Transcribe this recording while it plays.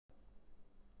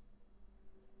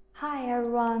Hi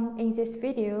everyone, in this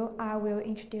video I will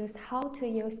introduce how to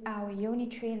use our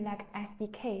Unitree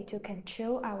SDK to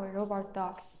control our robot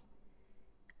dogs.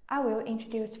 I will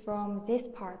introduce from these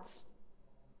parts.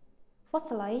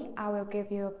 Firstly, I will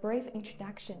give you a brief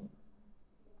introduction.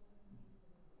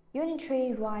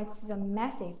 Unitree writes the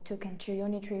message to control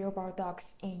Unitree robot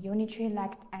dogs in Unitree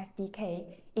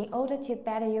SDK in order to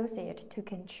better use it to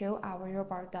control our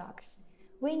robot dogs.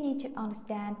 We need to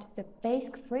understand the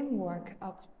basic framework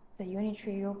of the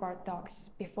Unitree robot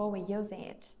dogs before we use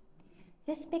it.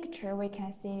 This picture we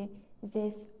can see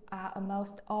these are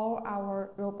almost all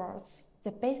our robots. The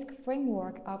basic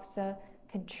framework of the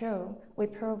control we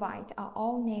provide are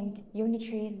all named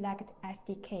Unitree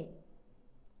SDK.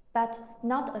 But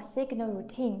not a single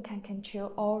routine can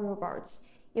control all robots.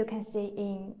 You can see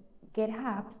in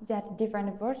GitHub that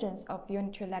different versions of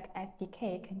Unitree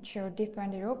SDK control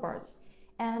different robots.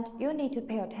 And you need to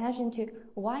pay attention to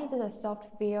whether the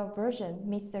software version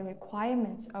meets the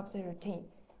requirements of the routine.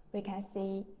 We can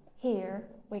see here,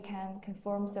 we can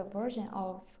confirm the version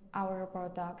of our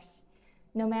robot dogs.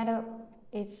 No matter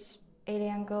it's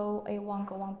Alien Go, A1,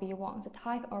 Go 1, B1, the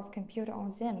type of computer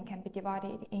on them can be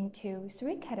divided into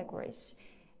 3 categories.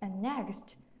 And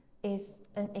next is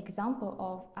an example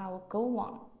of our Go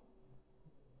 1.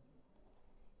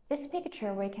 This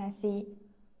picture we can see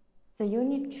the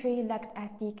Unitree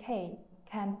SDK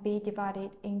can be divided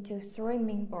into 3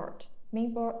 main boards: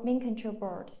 main control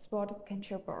board, sport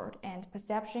control board, and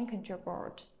perception control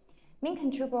board. Main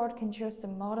control board controls the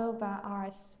model via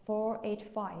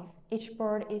RS485. Each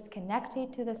board is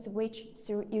connected to the switch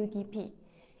through UDP.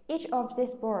 Each of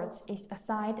these boards is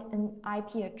assigned an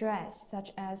IP address,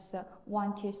 such as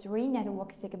 123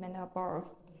 network segment above.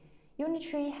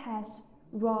 Unitree has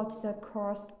wrote the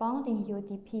corresponding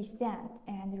UDP send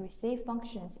and receive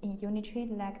functions in Unitree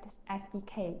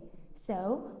SDK,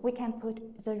 so we can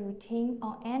put the routine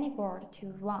on any board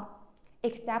to run,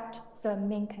 except the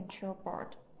main control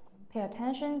board. Pay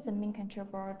attention, the main control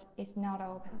board is not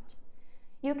opened.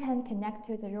 You can connect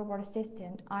to the robot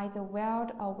system either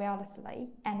wired or wirelessly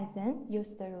and then use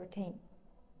the routine.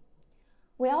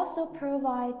 We also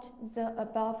provide the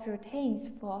above routines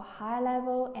for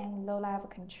high-level and low-level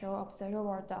control of the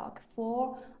robot dog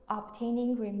for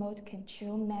obtaining remote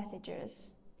control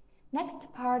messages.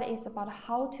 Next part is about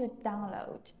how to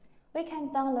download. We can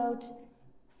download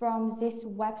from this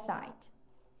website.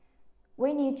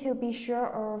 We need to be sure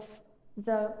of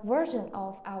the version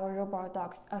of our robot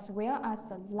dogs as well as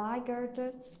the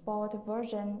laggard sport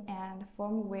version and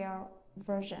firmware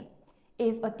version.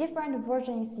 If a different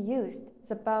version is used,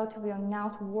 the bot will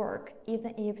not work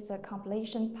even if the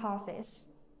compilation passes.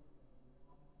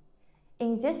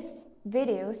 In these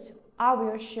videos, I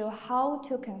will show how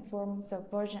to confirm the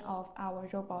version of our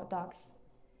robot dogs.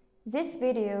 This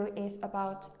video is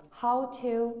about how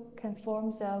to confirm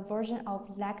the version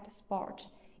of lagged sport.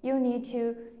 You need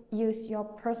to use your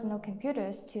personal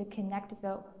computers to connect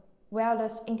the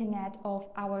wireless internet of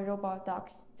our robot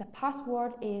dogs. The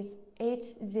password is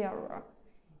 80,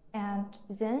 and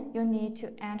then you need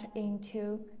to enter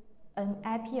into an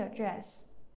IP address.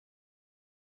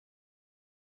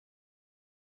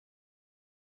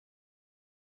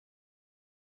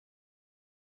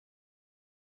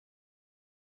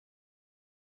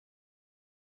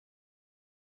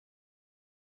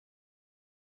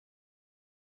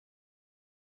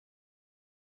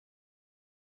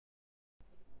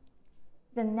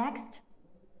 The next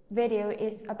video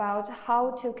is about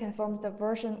how to confirm the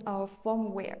version of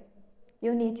firmware.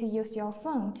 You need to use your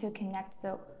phone to connect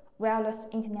the wireless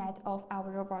internet of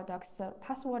our robot dogs. The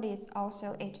password is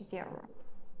also 80.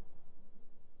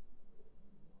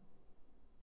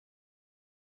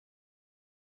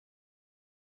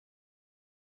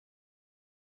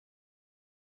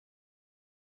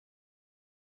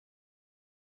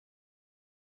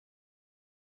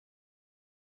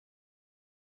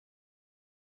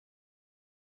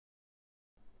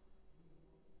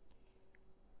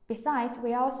 Besides,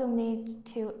 we also need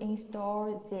to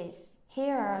install this.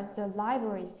 Here are the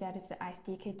libraries that the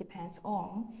SDK depends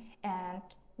on, and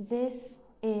this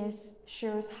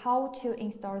shows how to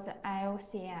install the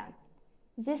IOCM.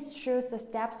 This shows the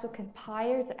steps to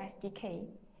compile the SDK,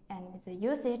 and the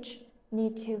usage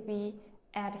need to be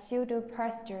at pseudo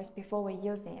procedures before we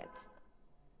use it.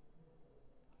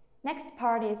 Next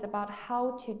part is about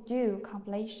how to do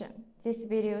compilation. These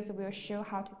videos will show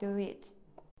how to do it.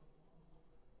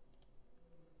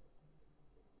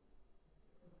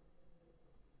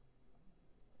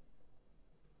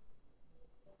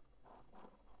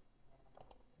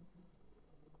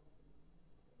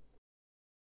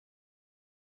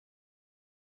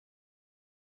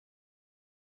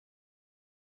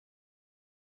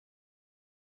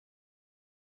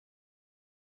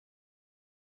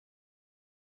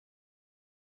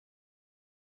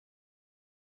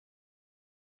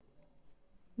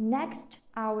 Next,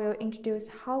 I will introduce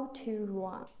how to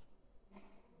run.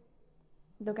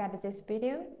 Look at this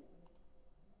video.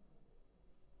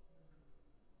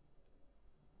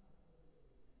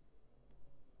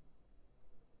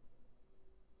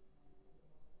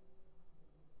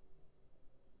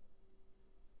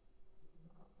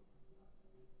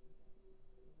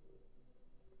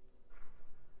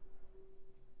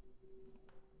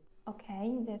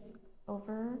 Okay, that's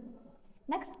over.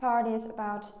 Next part is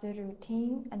about the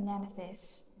routine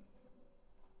analysis.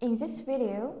 In this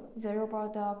video, the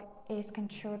robot dog is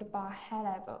controlled by high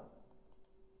level.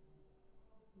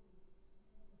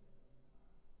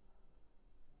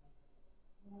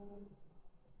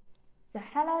 The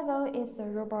high level is the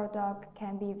robot dog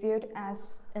can be viewed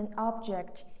as an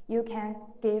object. You can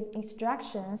give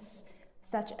instructions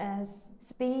such as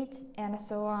speed and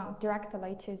so on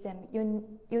directly to them.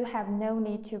 You have no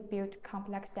need to build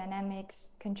complex dynamics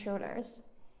controllers.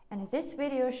 And this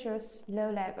video shows low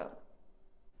level.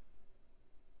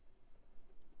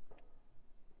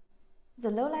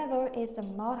 The low level is the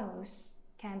models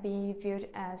can be viewed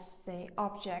as the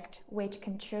object which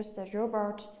controls the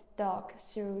robot dog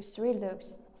through 3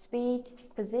 loops: speed,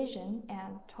 position,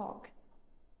 and torque.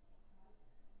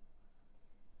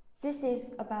 This is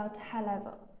about high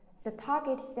level. The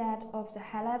target set of the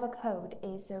high level code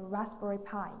is a Raspberry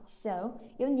Pi, so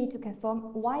you need to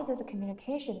confirm whether the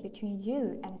communication between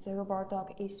you and the robot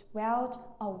dog is wired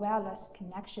or wireless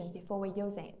connection before we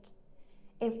use it.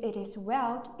 If it is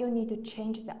wired, you need to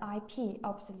change the IP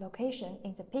of the location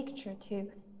in the picture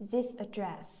to this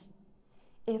address.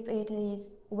 If it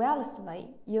is wirelessly,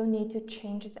 you need to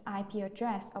change the IP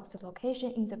address of the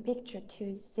location in the picture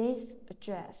to this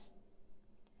address.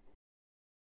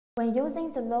 When using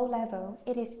the low level,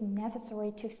 it is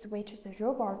necessary to switch the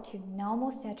robot to normal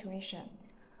saturation.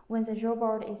 When the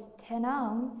robot is turned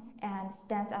on and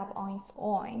stands up on its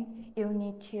own, you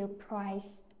need to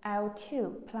press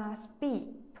L2 plus B.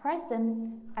 Press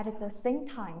them at the same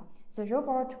time. The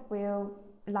robot will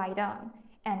lie down,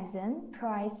 and then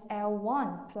press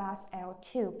L1 plus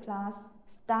L2 plus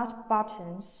start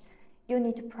buttons. You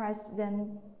need to press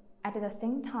them at the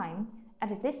same time.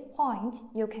 At this point,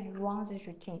 you can run the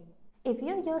routine. If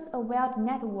you use a wired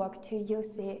network to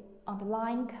use the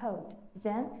underlying code,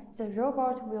 then the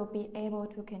robot will be able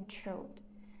to control.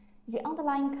 The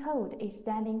underlying code is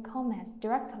sending commands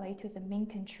directly to the main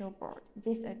control board,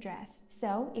 this address.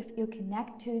 So if you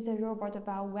connect to the robot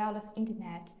via wireless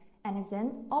internet and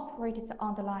then operate the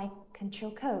underlying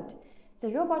control code, the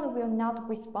robot will not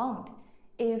respond.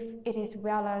 If it is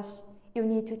wireless, you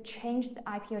need to change the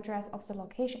IP address of the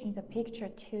location in the picture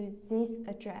to this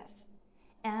address.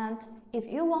 And if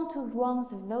you want to run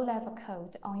the low-level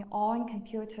code on your own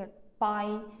computer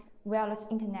by wireless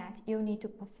internet, you need to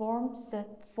perform the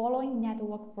following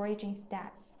network bridging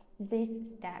steps, these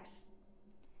steps.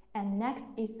 And next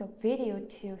is a video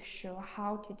to show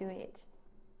how to do it.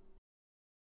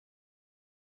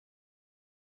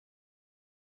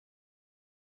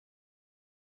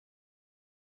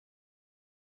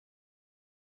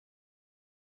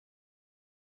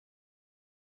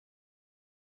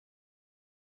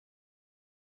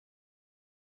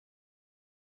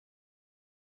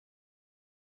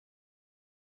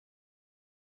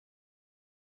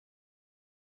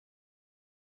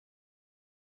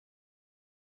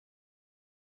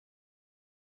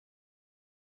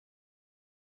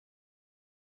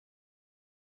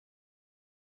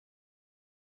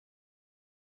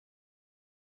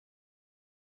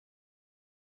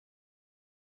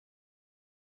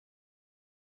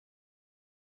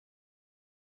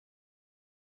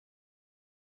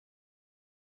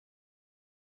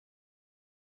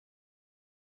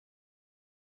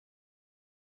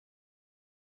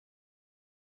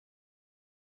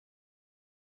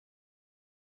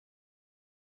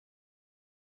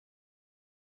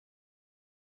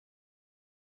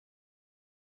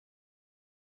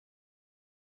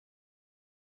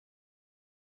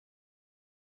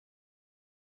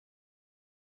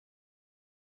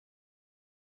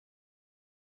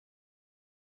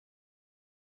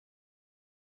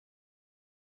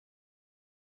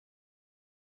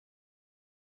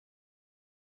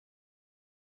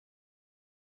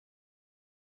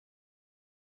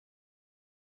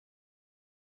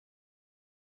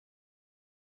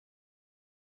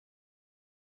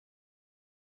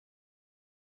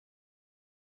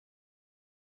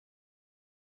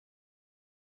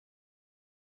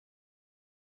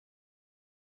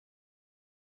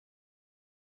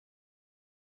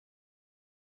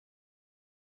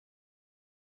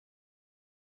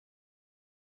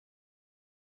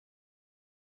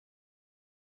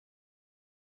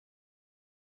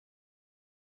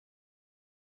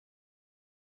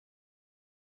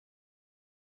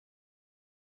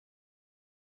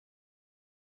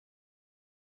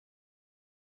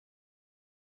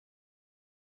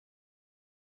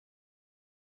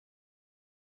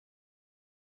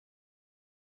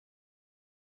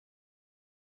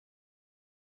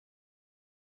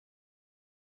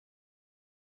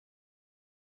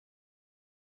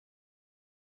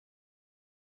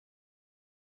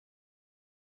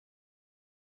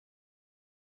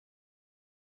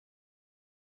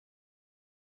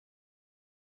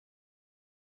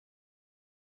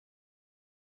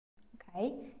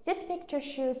 Okay, this picture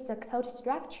shows the code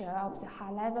structure of the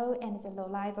high level and the low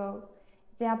level.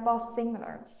 They are both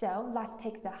similar, so let's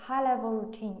take the high level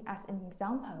routine as an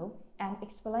example and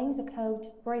explain the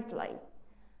code briefly.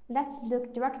 Let's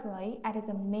look directly at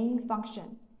the main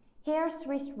function. Here,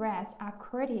 3 threads are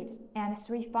created and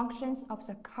 3 functions of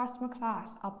the customer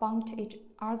class are bound to each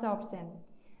other of them.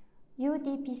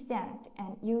 UDP send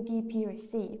and UDP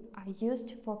receive are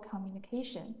used for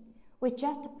communication. We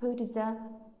just put the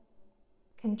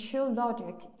control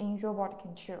logic in robot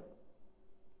control.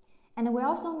 And we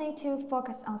also need to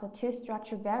focus on the 2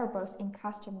 structured variables in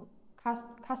custom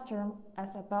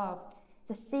as above.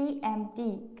 The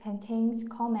CMD contains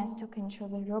comments to control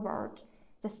the robot.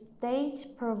 The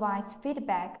state provides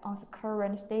feedback on the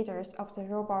current status of the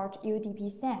robot.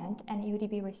 UDP send and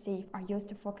UDP receive are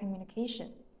used for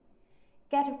communication.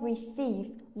 Get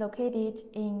receive located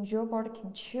in robot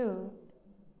control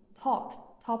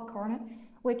top corner,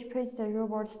 which puts the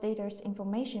robot status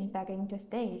information back into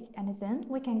state, and then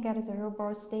we can get the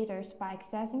robot status by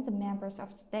accessing the members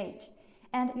of state.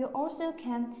 And you also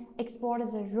can export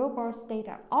the robot's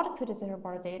data, output the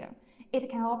robot data. It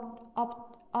can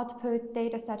output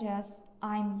data such as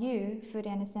IMU, food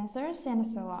and sensors, and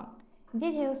so on.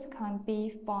 Details can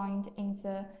be found in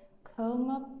the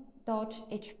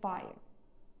com.h file.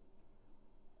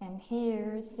 And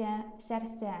here, set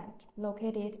stand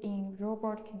located in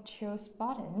robot controls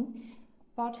button,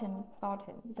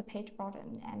 the page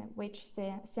button, and which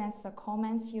sends the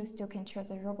commands used to control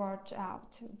the robot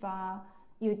out via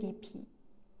UDP.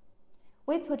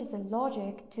 We put the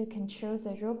logic to control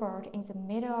the robot in the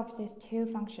middle of these 2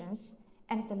 functions,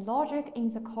 and the logic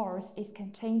in the course is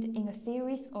contained in a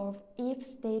series of if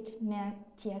statement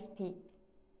TSP.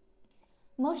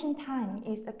 Motion time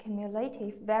is a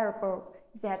cumulative variable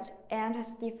that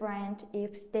enters different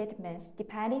if statements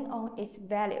depending on its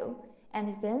value,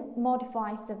 and then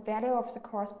modifies the value of the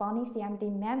corresponding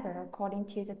CMD member according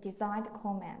to the designed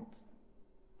command.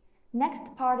 Next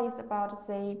part is about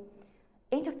the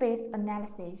interface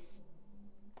analysis.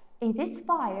 In this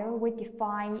file, we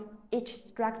define each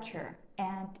structure,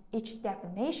 and each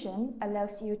definition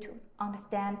allows you to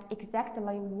understand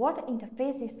exactly what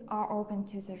interfaces are open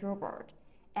to the robot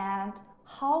and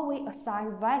how we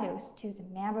assign values to the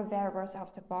member variables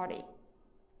of the body.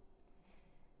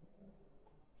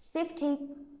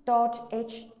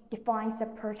 Safety.h defines the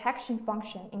protection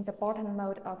function in the bottom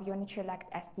mode of Unitree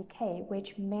SDK,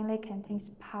 which mainly contains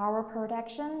power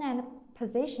protection and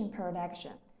position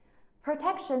protection.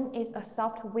 Protection is a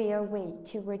software way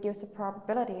to reduce the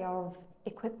probability of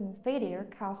equipment failure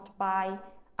caused by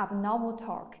abnormal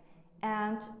torque,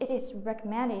 and it is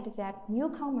recommended that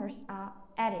newcomers are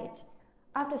added.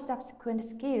 After subsequent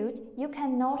skill, you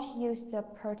cannot use the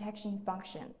protection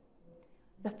function.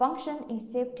 The function in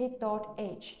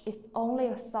safety.h is only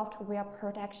a software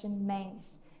protection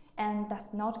means and does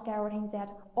not guarantee that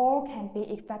all can be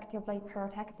effectively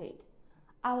protected.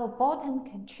 Our bottom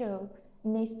control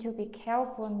needs to be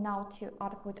careful not to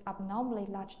output abnormally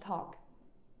large torque.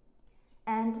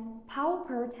 And power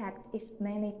protect is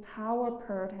mainly power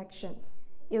protection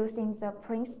using the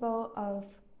principle of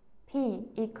P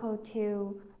equal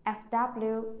to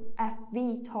Fw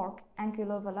Fv torque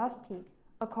angular velocity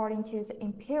according to the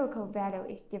empirical value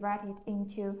is divided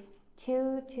into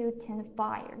 2 to 10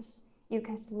 files. You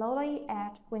can slowly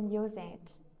add when using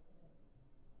it.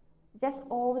 That's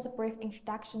all the brief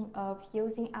introduction of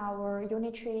using our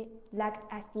Unitree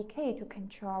SDK to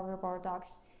control our robot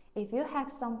dogs. If you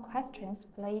have some questions,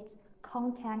 please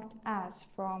contact us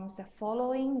from the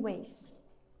following ways.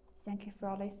 Thank you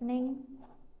for listening.